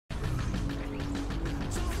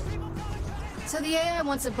So the AI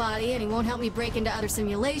wants a body, and he won't help me break into other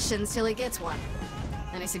simulations till he gets one.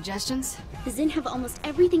 Any suggestions? The Zin have almost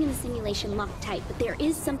everything in the simulation locked tight, but there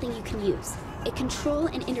is something you can use. A control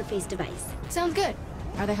and interface device. Sounds good.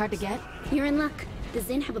 Are they hard to get? You're in luck. The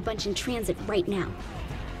Zin have a bunch in transit right now.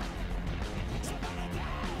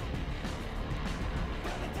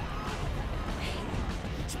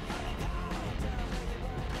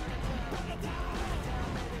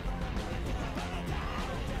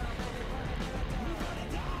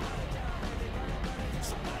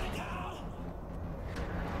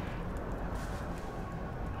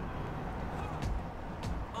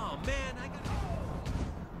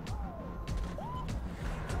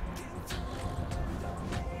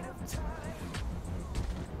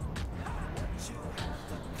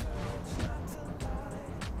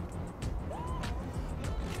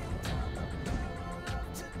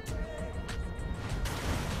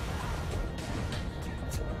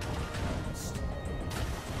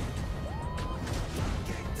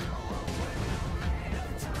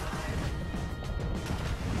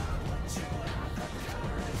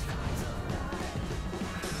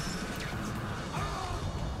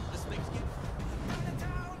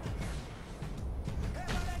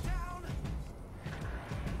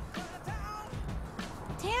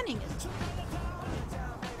 Tanning is...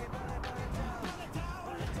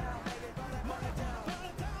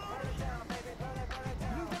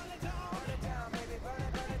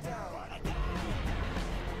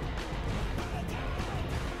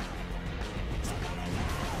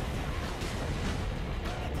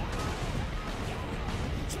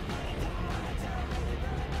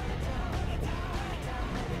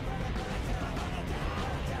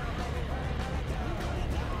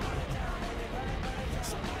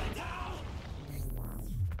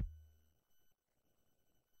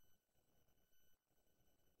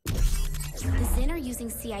 The Zin are using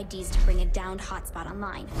CIDs to bring a downed hotspot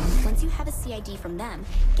online. Once you have a CID from them,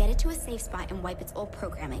 get it to a safe spot and wipe its old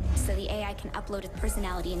programming, so the AI can upload its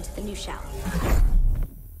personality into the new shell.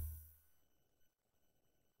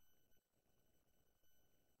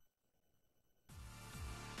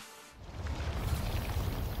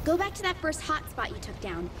 Go back to that first hotspot you took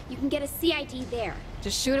down. You can get a CID there.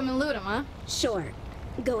 Just shoot him and loot him, huh? Sure.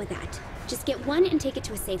 Go with that. Just get one and take it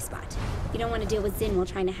to a safe spot. You don't want to deal with Zin while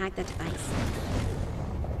trying to hack that device.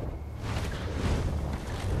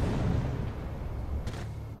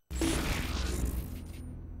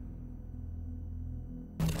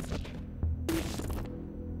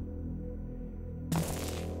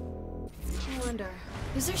 I wonder,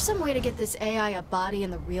 is there some way to get this AI a body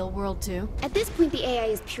in the real world, too? At this point, the AI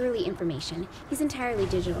is purely information. He's entirely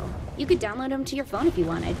digital. You could download him to your phone if you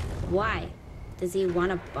wanted. Why? Does he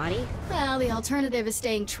want a body? Well, the alternative is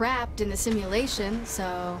staying trapped in the simulation,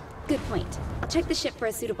 so... Good point. I'll check the ship for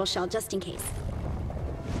a suitable shell just in case.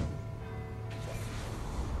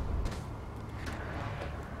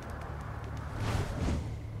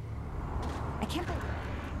 I can't believe...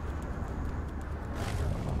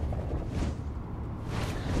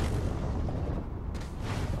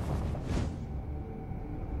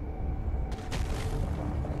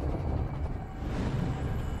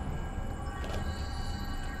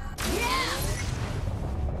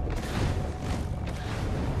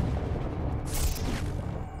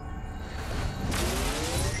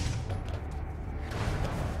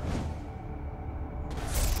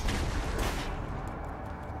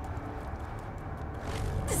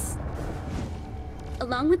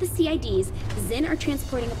 Along with the CIDs, Zin are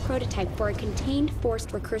transporting a prototype for a contained forced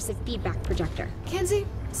recursive feedback projector. Kenzie,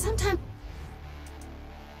 sometimes...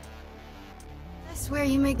 I swear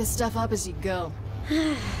you make this stuff up as you go.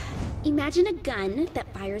 Imagine a gun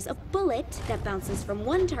that fires a bullet that bounces from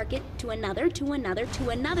one target to another, to another, to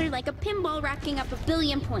another, like a pinball racking up 1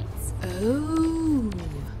 billion points. Oh.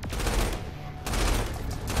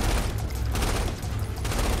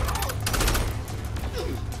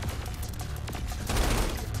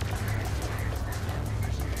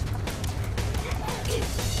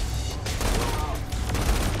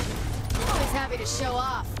 Always happy to show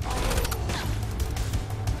off.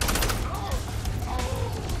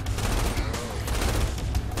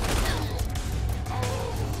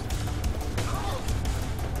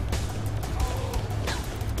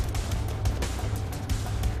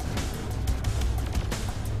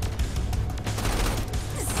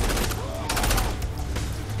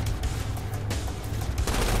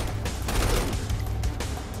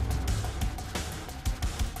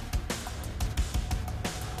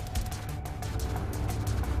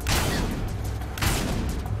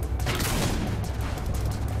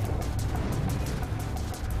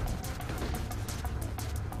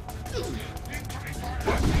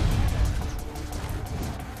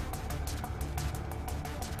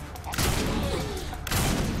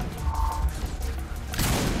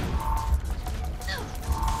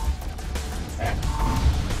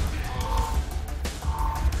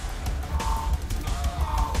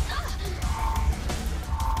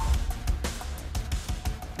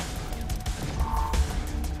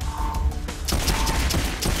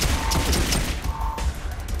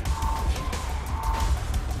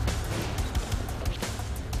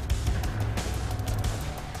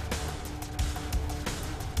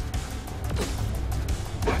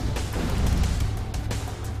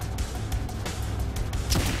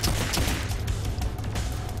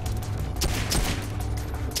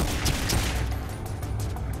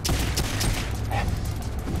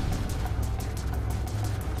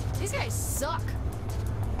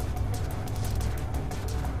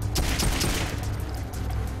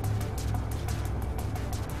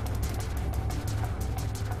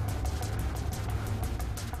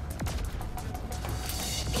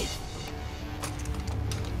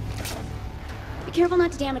 Be careful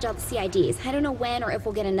not to damage all the CIDs. I don't know when or if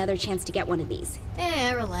we'll get another chance to get one of these.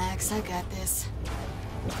 Eh, relax, I got this.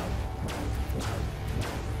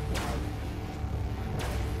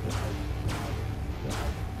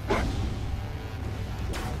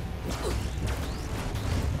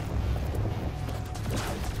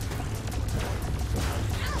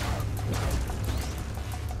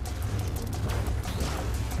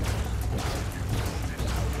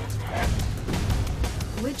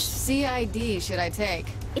 Which CID should I take?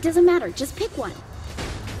 It doesn't matter, just pick one.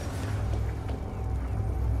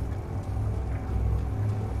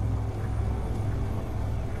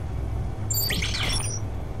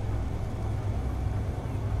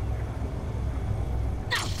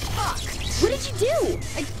 Oh, fuck! What did you do?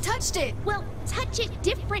 I touched it! Well, touch it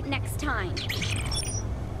different next time.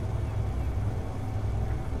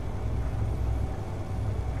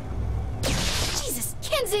 Jesus,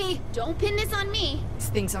 Kinsey! Don't pin this on me. These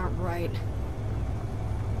things aren't right.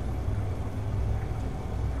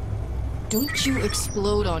 Don't you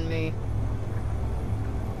explode on me.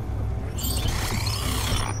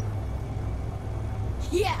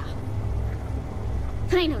 Yeah!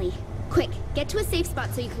 Finally. Quick, get to a safe spot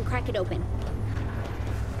so you can crack it open.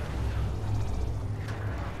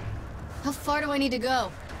 How far do I need to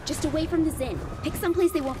go? Just away from the Zin. Pick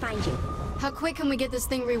someplace they won't find you. How quick can we get this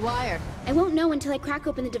thing rewired? I won't know until I crack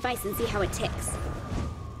open the device and see how it ticks.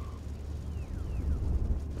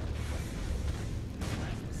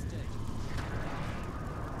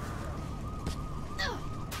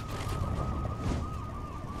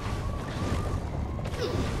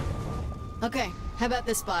 Okay, how about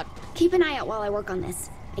this spot? Keep an eye out while I work on this.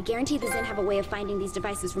 I guarantee the Zin have a way of finding these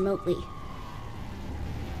devices remotely.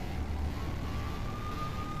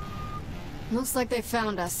 Looks like they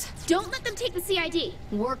found us. Don't let them take the CID!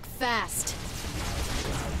 Work fast.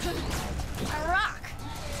 A rock!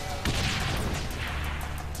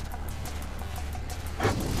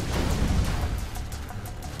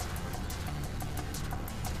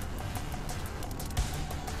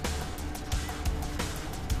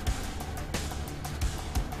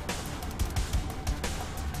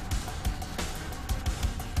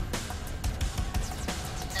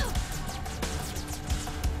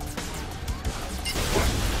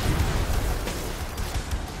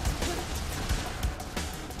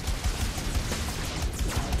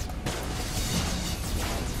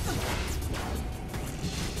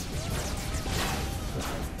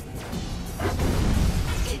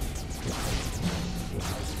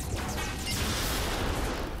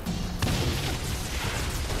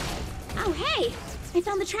 Oh, hey! I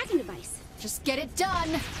found the tracking device. Just get it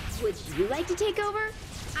done! Would you like to take over?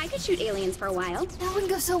 I could shoot aliens for a while. That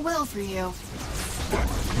wouldn't go so well for you.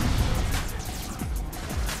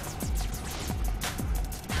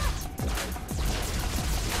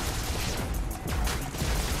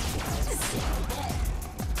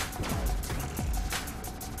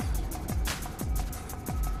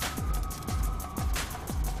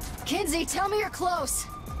 Kinsey, tell me you're close!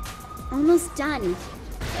 Almost done.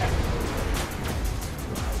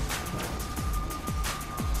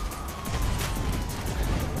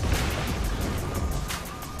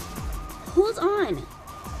 Hold on.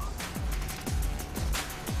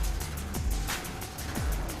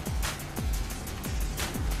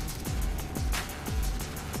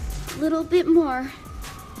 Little bit more.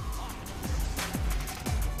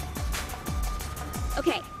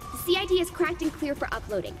 Okay, the CID is cracked and clear for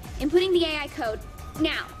uploading. Inputting the AI code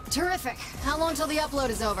now. Terrific. How long till the upload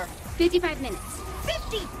is over? 55 minutes.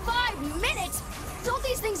 55 minutes?! Don't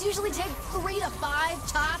these things usually take 3 to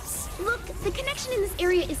 5 tops? Look, the connection in this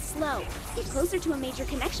area is slow. Get closer to a major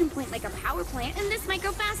connection point like a power plant, and this might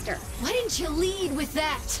go faster. Why didn't you lead with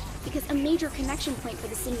that? Because a major connection point for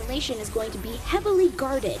the simulation is going to be heavily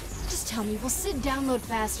guarded. Just tell me, will Sid download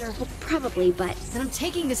faster? Well, probably, but... Then I'm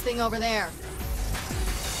taking this thing over there.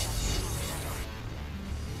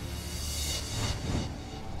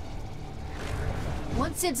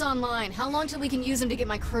 Once Sid's online, how long till we can use him to get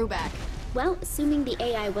my crew back? Well, assuming the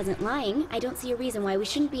AI wasn't lying, I don't see a reason why we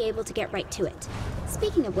shouldn't be able to get right to it.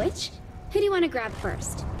 Speaking of which, who do you want to grab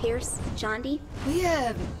first? Pierce? Jondi?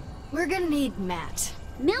 We're gonna need Matt.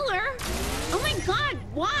 Miller? Oh my god,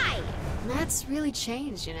 why? Matt's really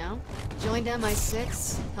changed, you know? Joined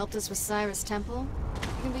MI6, helped us with Cyrus Temple.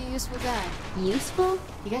 He can be a useful guy. Useful?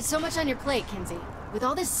 You got so much on your plate, Kinsey. With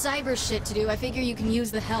all this cyber shit to do, I figure you can use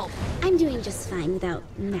the help. I'm doing just fine without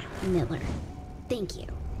Matt Miller. Thank you.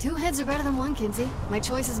 2 heads are better than 1, Kinsey. My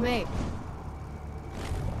choice is made.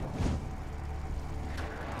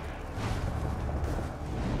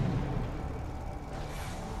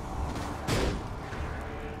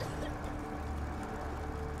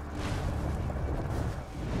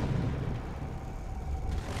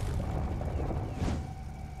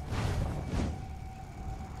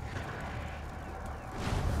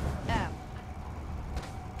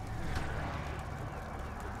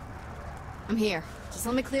 I'm here. Just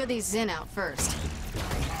let me clear these Zin out first.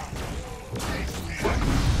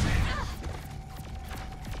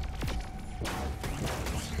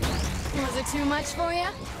 Was it too much for you?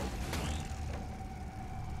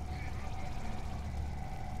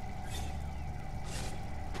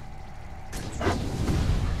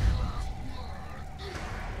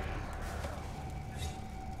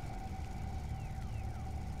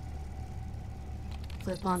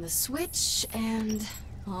 Flip on the switch, and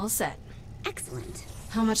all set. Excellent.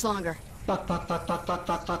 How much longer?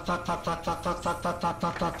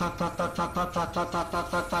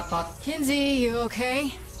 Kinsey, you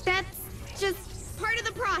okay? That's just part of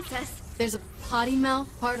the process. There's a potty mouth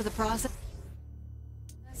part of the process?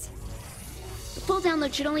 The full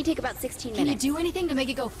download should only take about 16 Can you minutes. do anything to make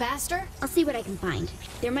it go faster? I'll see what I can find.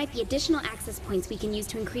 There might be additional access points we can use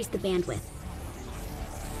to increase the bandwidth.